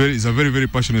 is a very, very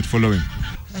passionate following.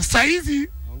 Saizi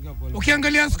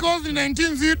ukiangalia scores ni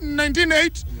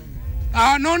 19-8,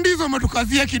 Nondis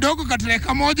wametukazia kidogo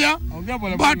katika moja,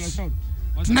 but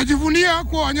tunajivunia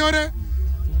kwa Wanyore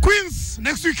Queens.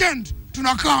 Next weekend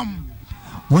tunakam.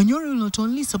 Wanyore will not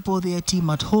only support their team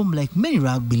at home like many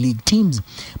rugby league teams,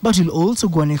 but will also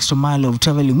go an extra mile of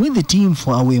traveling with the team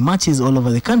for away matches all over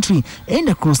the country and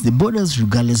across the borders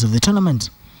regardless of the tournament.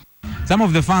 Some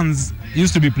of the fans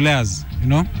used to be players, you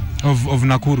know, of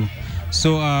Nakuru.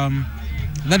 So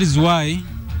that is why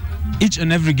each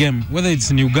and every game, whether it's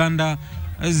in Uganda,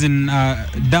 as in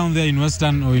down there in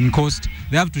Western or in Coast,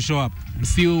 they have to show up.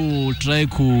 Few try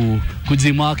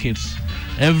kujimarket.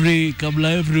 Every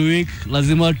week,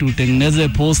 lazima tutengeneze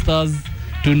posters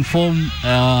to inform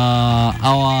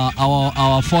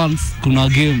our fans kuna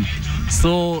game.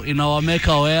 So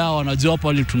inawameka aware, wanajua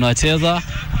pale tunacheza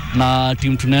na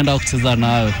team tunaenda kucheza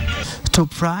nayo.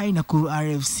 Top Fry Nakuru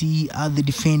RFC are the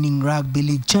defending rugby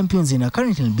league champions and are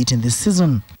currently unbeaten this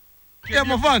season. Yeah,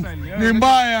 my fan, ni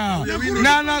mbaya.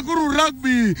 Na Nakuru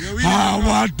rugby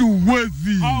watu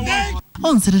wezi.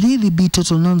 On Saturday, they beat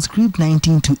Total Non-Script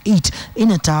 19-8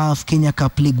 in a tough Kenya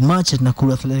Cup League match at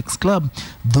Nakuru Athletics Club,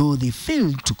 though they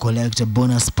failed to collect a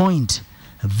bonus point.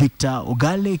 Victor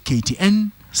Ogale,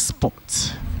 KTN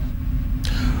Sports.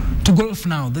 To golf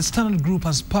now, the Standard Group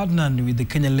has partnered with the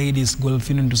Kenya Ladies Golf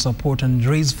Union to support and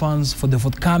raise funds for the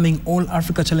forthcoming All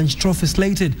Africa Challenge Trophy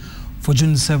slated for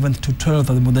June 7th to 12th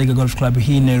at the Muthaiga Golf Club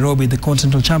here in Nairobi. The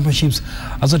Continental Championships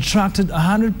has attracted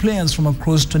 100 players from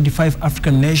across 25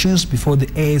 African nations before the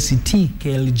AICT,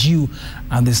 KLGU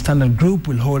and the Standard Group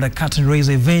will hold a curtain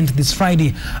raiser event this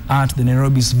Friday at the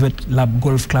Nairobi's Vet Lab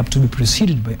Golf Club to be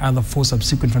preceded by other 4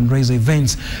 subsequent fundraiser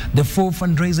events. The 4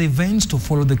 fundraiser events to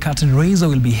follow the curtain raiser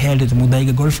will be held at the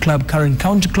Muthaiga Golf Club, Karen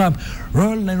County Club,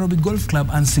 Royal Nairobi Golf Club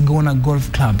and Sigona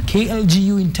Golf Club.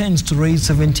 KLGU intends to raise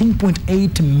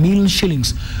 17.8 million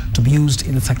shillings to be used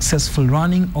in the successful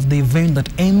running of the event that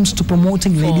aims to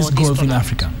promoting ladies golf in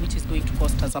Africa, which is going to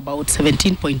cost us about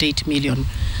 17.8 million.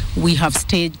 We have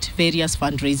staged various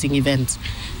fundraising events.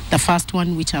 The first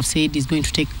one, which I've said is going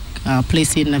to take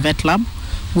place in Vet Lab.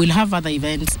 We'll have other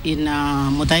events in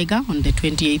Muthaiga on the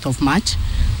 28th of March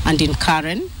and in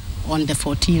Karen on the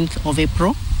 14th of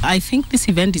April. I think this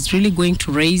event is really going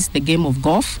to raise the game of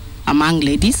golf among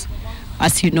ladies.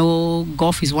 As you know,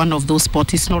 golf is one of those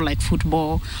sports. It's not like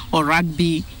football or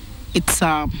rugby. It's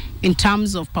in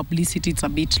terms of publicity, it's a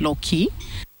bit low-key.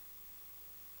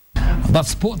 That's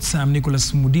sports. I'm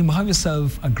Nicholas Mudimba. Have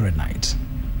yourself a great night.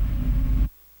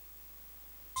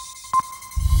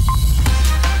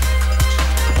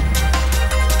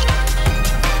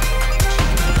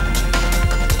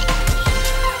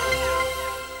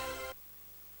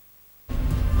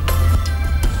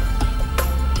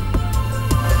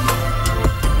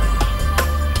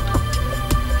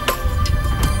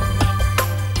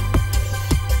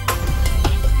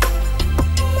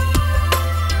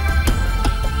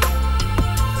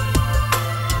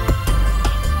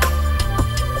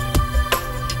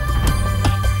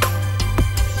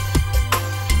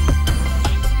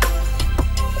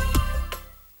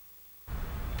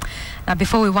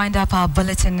 Before we wind up our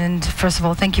bulletin, and first of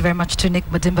all, thank you very much to Nick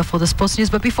Madimba for the sports news.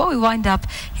 But before we wind up,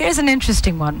 here's an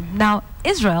interesting one. Now,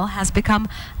 Israel has become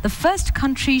the first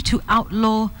country to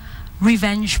outlaw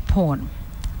revenge porn,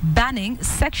 banning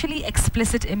sexually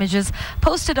explicit images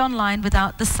posted online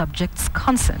without the subject's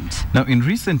consent. Now, in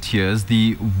recent years,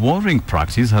 the worrying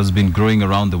practice has been growing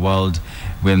around the world.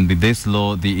 When with this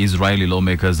law, the Israeli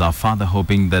lawmakers are further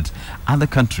hoping that other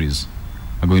countries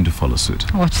are going to follow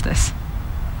suit. Watch this.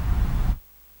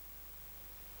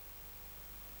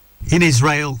 In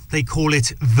Israel, they call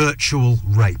it virtual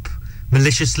rape,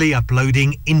 maliciously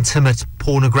uploading intimate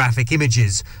pornographic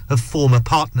images of former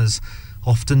partners,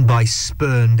 often by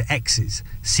spurned exes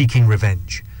seeking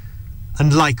revenge.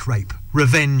 And like rape,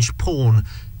 revenge porn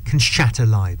can shatter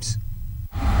lives.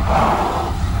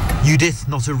 Judith,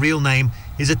 not a real name,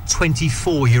 is a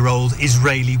 24-year-old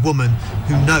Israeli woman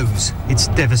who knows its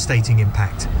devastating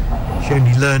impact. She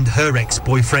only learned her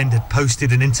ex-boyfriend had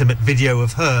posted an intimate video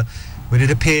of her when it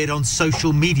appeared on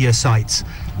social media sites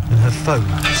and her phone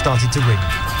started to ring.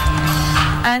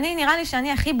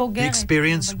 The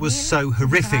experience was so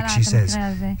horrific, she says.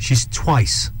 She's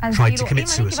twice tried to commit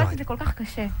suicide.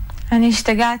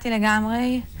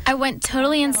 I went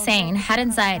totally insane, had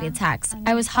anxiety attacks.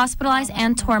 I was hospitalized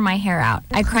and tore my hair out.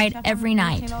 I cried every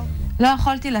night.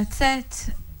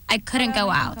 I couldn't go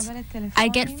out.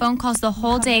 I'd get phone calls the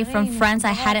whole day from friends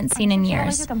I hadn't seen in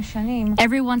years.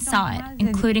 Everyone saw it,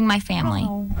 including my family.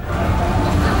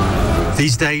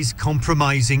 These days,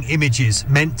 compromising images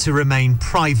meant to remain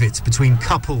private between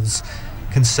couples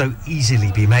can so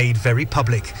easily be made very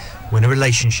public when a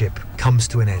relationship comes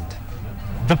to an end.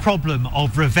 The problem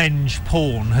of revenge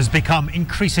porn has become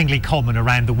increasingly common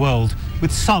around the world,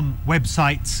 with some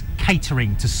websites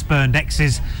catering to spurned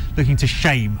exes looking to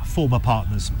shame former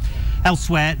partners.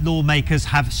 Elsewhere, lawmakers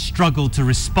have struggled to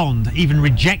respond, even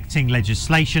rejecting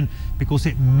legislation because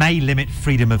it may limit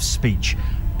freedom of speech.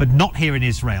 But not here in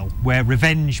Israel, where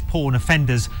revenge porn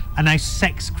offenders are now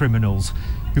sex criminals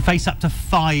who face up to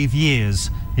 5 years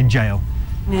in jail.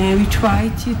 We try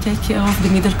to take care of the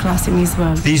middle class in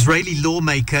Israel. The Israeli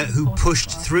lawmaker who pushed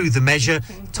through the measure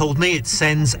told me it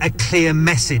sends a clear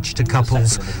message to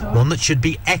couples, one that should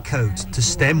be echoed to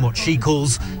stem what she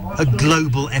calls a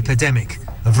global epidemic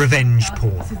of revenge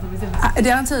porn.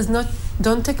 The answer is not,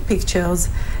 don't take pictures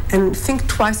and think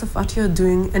twice of what you're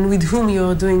doing and with whom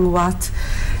you're doing what.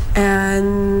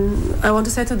 And I want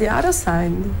to say to the other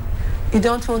side, you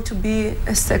don't want to be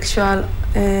a sexual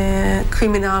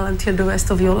criminal until the rest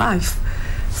of your life.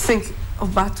 Think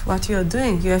about what you're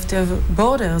doing. You have to have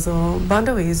borders or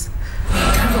boundaries.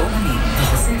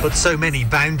 But so many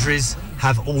boundaries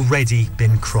have already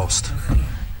been crossed.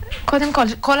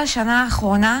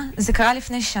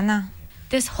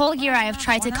 This whole year I have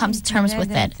tried to come to terms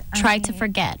with it, tried to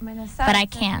forget, but I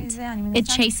can't. It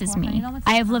chases me.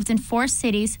 I have lived in 4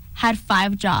 cities, had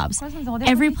 5 jobs.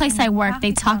 Every place I work,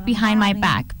 they talk behind my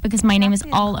back because my name is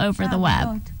all over the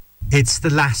web. It's the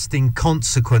lasting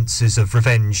consequences of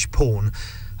revenge porn,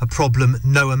 a problem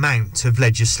no amount of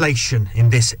legislation in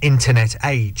this internet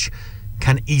age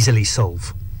can easily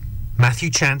solve. Matthew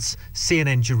Chance,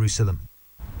 CNN Jerusalem.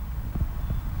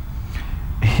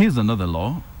 Here's another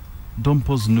law. Don't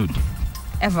pose nude.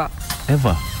 Ever.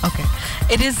 Ever. Okay.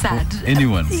 It is sad.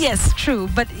 Anyone. Yes, true.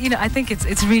 But, I think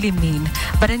it's really mean.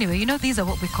 But anyway, these are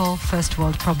what we call first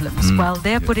world problems. Well,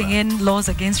 they're putting in laws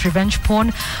against revenge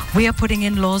porn. We are putting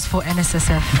in laws for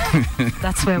NSSF.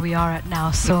 That's where we are at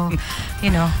now. So,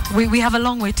 we have a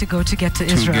long way to go to get to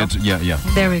Israel.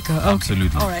 There we go. Okay.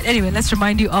 Absolutely. All right. Anyway, let's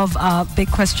remind you of our big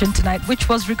question tonight, which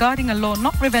was regarding a law,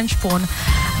 not revenge porn,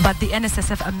 but the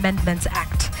NSSF Amendments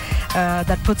Act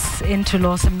that puts into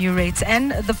law some new rates.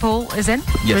 And the poll is in?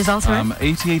 Yes. Results are in?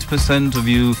 88% of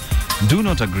you do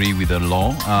not agree with the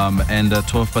law, and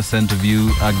 12% of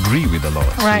you agree with the law.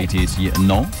 Right. So 88%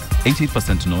 no,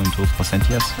 88% no, and 12%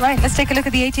 yes. Right, let's take a look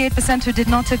at the 88% who did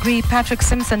not agree. Patrick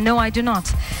Simpson, no, I do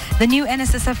not. The new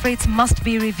NSSF rates must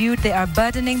be reviewed. They are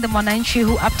burdening the Mwananchi,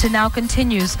 who up to now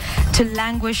continues to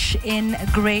languish in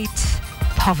great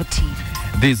poverty.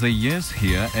 There's a yes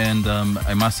here, and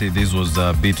I must say this was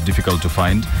a bit difficult to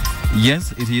find.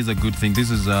 Yes, it is a good thing. This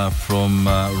is from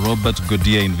Robert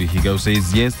Godia in Vihiga, who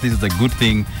says, yes, this is a good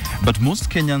thing, but most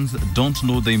Kenyans don't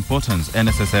know the importance.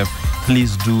 NSSF,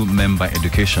 please do member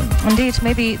education. Indeed,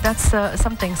 maybe that's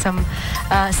some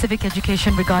civic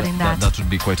education regarding that. That would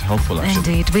be quite helpful,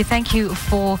 actually. Indeed. We thank you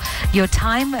for your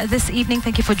time this evening.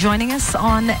 Thank you for joining us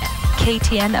on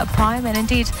KTN Prime, and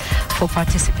indeed for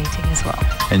participating as well.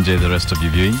 Enjoy the rest of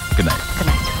your viewing. Good night. Good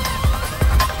night.